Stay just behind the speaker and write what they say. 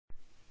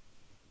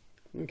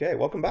Okay,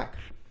 welcome back.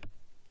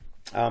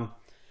 What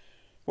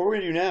we're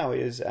going to do now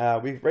is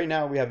right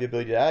now we have the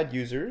ability to add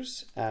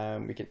users.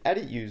 We can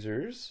edit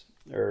users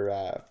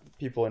or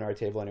people in our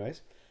table,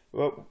 anyways.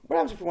 But what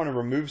happens if we want to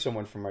remove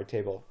someone from our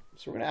table?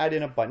 So we're going to add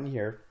in a button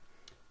here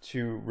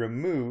to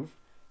remove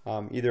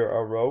either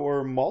a row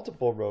or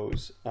multiple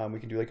rows. We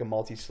can do like a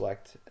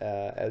multi-select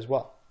as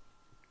well.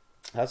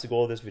 That's the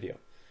goal of this video.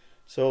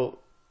 So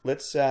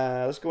let's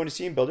go into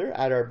SceneBuilder,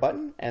 add our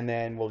button, and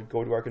then we'll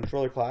go to our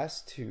controller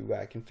class to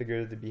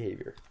configure the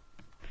behavior.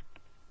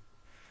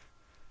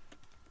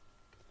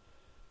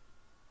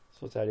 So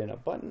let's add in a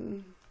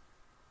button,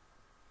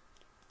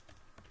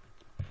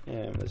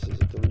 and this is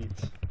a delete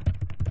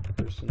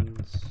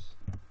persons,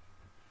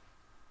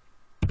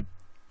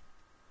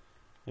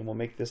 and we'll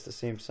make this the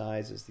same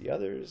size as the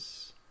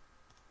others.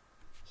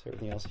 So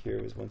everything else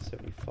here was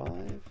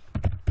 175.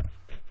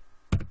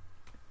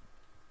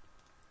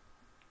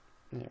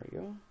 There we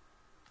go.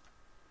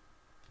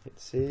 Hit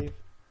save.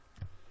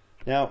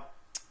 Now,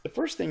 the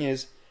first thing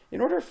is,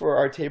 in order for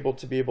our table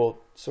to be able,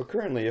 so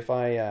currently if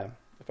I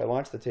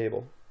launch the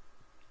table,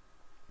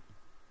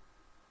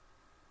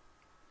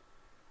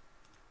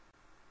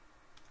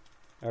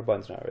 our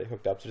button's not really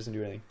hooked up, so it doesn't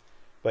do anything.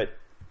 But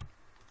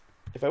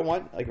if I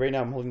want, like right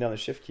now I'm holding down the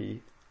shift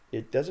key,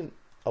 it doesn't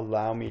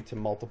allow me to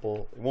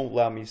it won't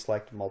allow me to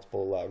select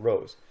multiple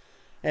rows.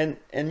 And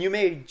you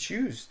may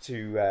choose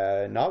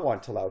to not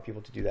want to allow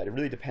people to do that. It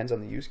really depends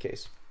on the use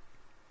case.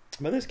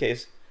 But in this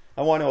case,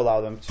 I want to allow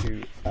them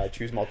to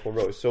choose multiple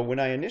rows. So when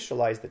I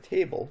initialize the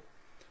table,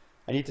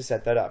 I need to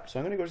set that up. So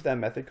I'm going to go to that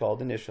method called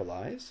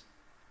initialize,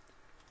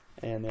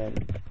 and then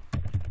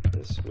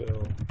this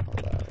will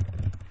allow.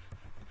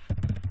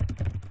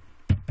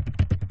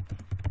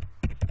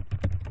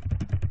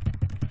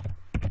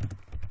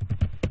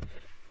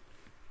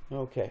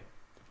 Okay,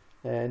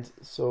 and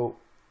so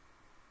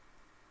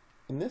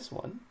in this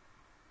one,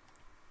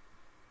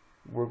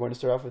 we're going to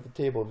start off with the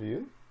table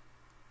view,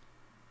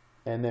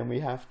 and then we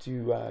have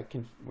to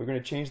we're going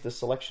to change the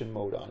selection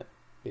mode on it,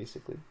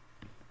 basically.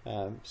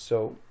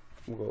 So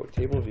we'll go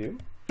table view,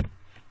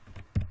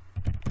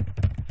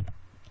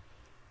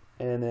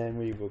 and then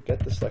we will get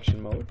the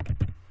selection mode,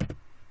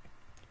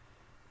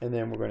 and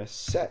then we're going to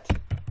set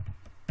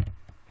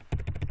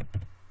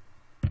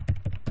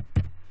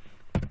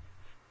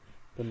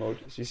the mode.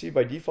 So you see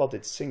by default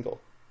it's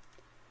single.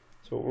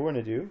 So what we're going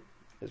to do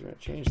is we're going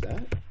to change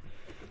that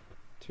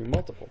to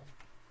multiple,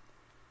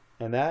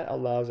 and that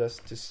allows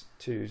us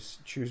to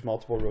choose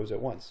multiple rows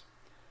at once.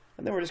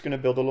 And then we're just going to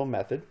build a little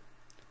method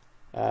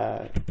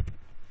to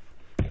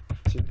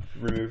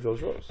remove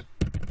those rows.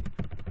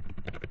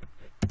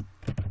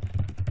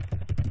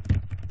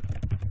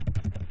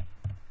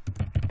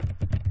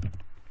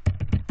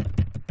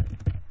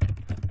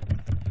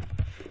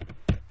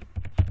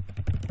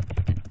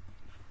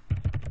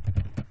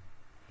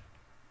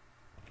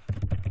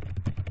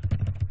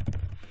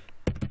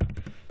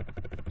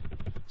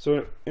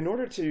 So in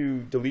order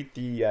to delete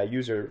the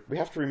user, we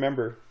have to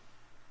remember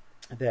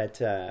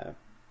that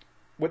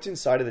what's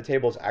inside of the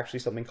table is actually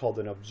something called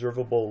an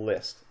observable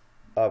list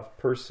of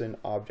person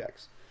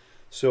objects.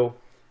 So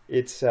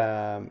it's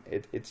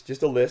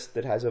just a list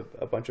that has a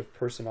bunch of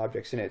person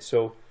objects in it.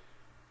 So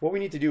what we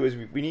need to do is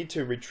we need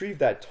to retrieve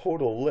that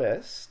total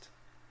list,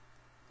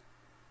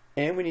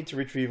 and we need to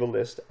retrieve a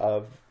list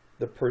of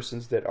the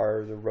persons that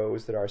are the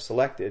rows that are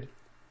selected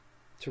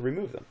to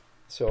remove them.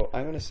 So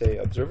I'm going to say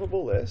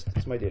observable list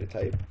is my data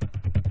type,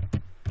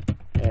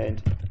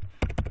 and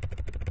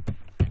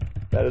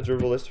that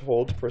observable list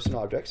holds person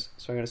objects.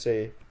 So I'm going to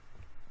say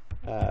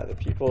the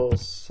people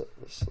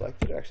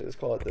selected, actually let's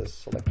call it the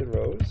selected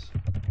rows,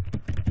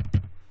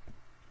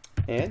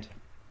 and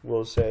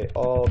we'll say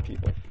all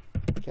people.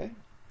 Okay,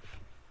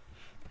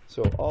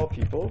 so all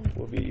people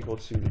will be equal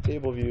to the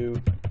table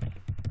view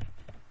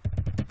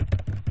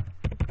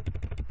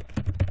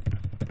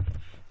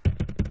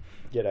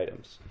get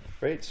items.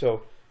 Right,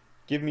 so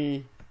give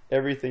me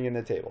everything in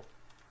the table.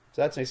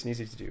 So that's nice and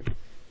easy to do.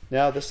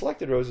 Now the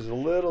selected rows is a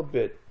little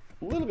bit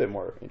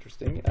more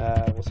interesting.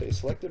 We'll say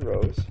selected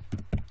rows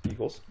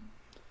equals,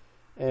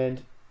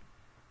 and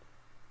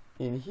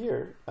in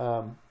here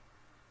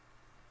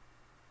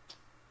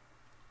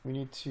we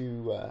need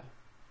to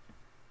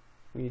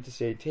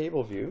say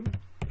table view,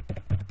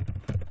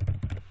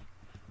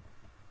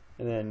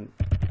 and then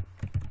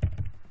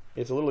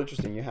it's a little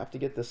interesting. You have to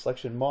get the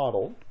selection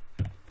model,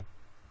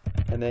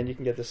 and then you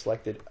can get the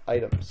selected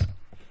items.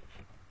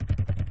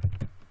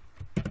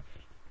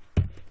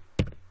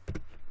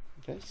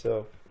 Okay,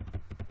 so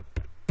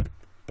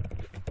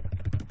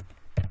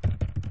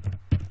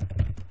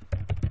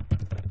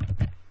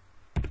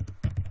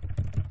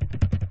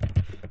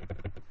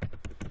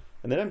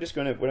and then what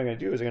I'm going to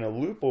do is I'm going to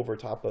loop over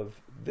top of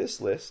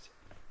this list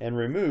and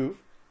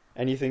remove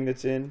anything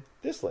that's in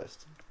this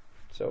list.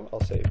 So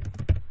I'll say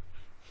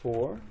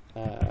for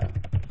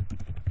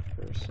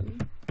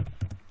person.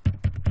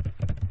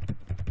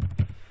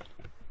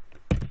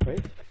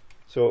 Right?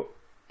 So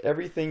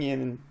everything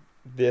in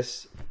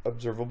this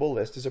observable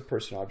list is a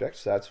person object,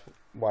 so that's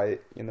why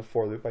in the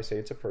for loop I say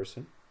it's a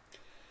person.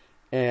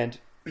 And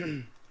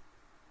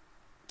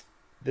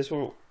this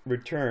will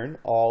return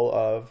all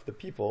of the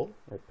people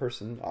or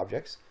person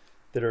objects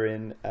that are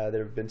in that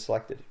have been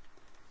selected.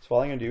 So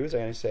all I'm going to do is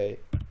I'm going to say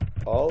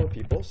all the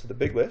people, so the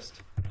big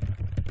list,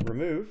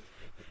 remove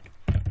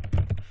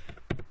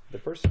the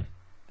person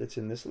that's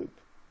in this loop,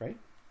 right?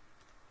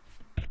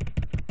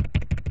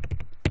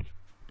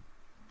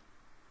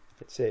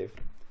 Hit save.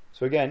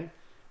 So again,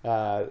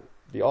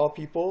 the all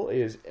people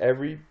is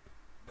every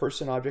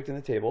person object in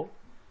the table.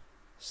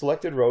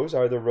 Selected rows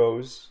are the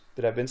rows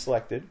that have been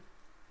selected.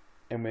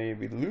 And when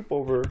we loop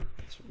over,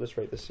 let's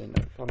write this in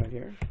a comment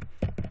here.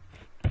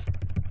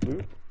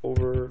 Loop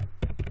over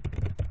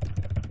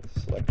the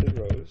selected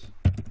rows.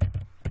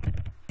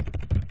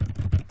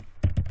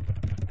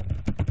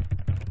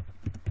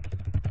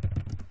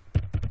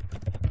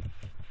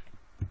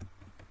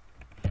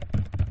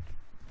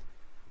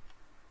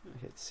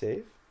 Hit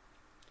save.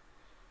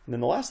 And then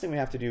the last thing we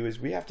have to do is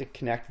we have to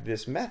connect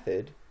this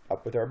method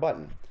up with our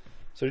button.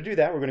 So to do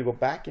that, we're going to go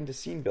back into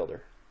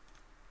SceneBuilder.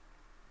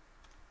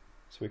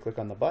 So we click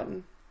on the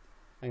button.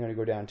 I'm going to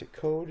go down to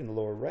code in the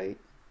lower right.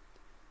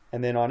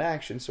 And then on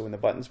action, so when the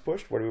button's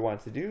pushed, what do we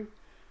want it to do?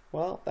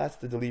 Well, that's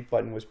the delete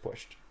button was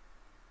pushed.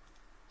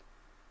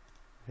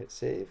 Hit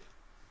save.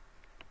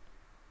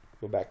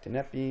 Go back to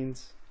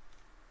Netbeans.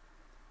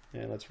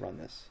 And let's run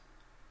this.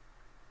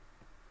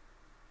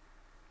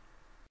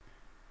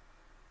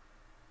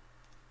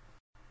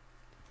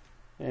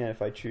 And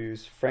if I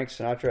choose Frank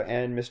Sinatra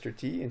and Mr.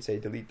 T and say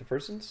delete the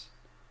persons,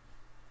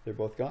 they're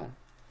both gone.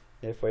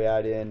 If we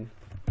add in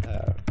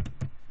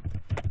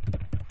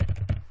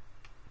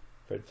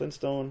Fred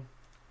Flintstone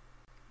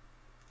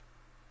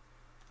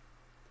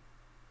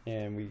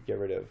and we get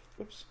rid of,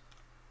 whoops,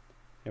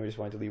 and we just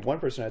want to delete one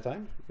person at a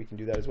time, we can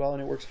do that as well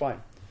and it works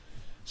fine.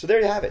 So there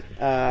you have it.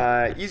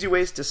 Easy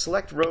ways to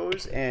select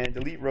rows and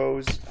delete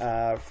rows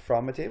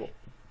from a table.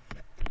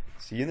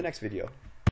 See you in the next video.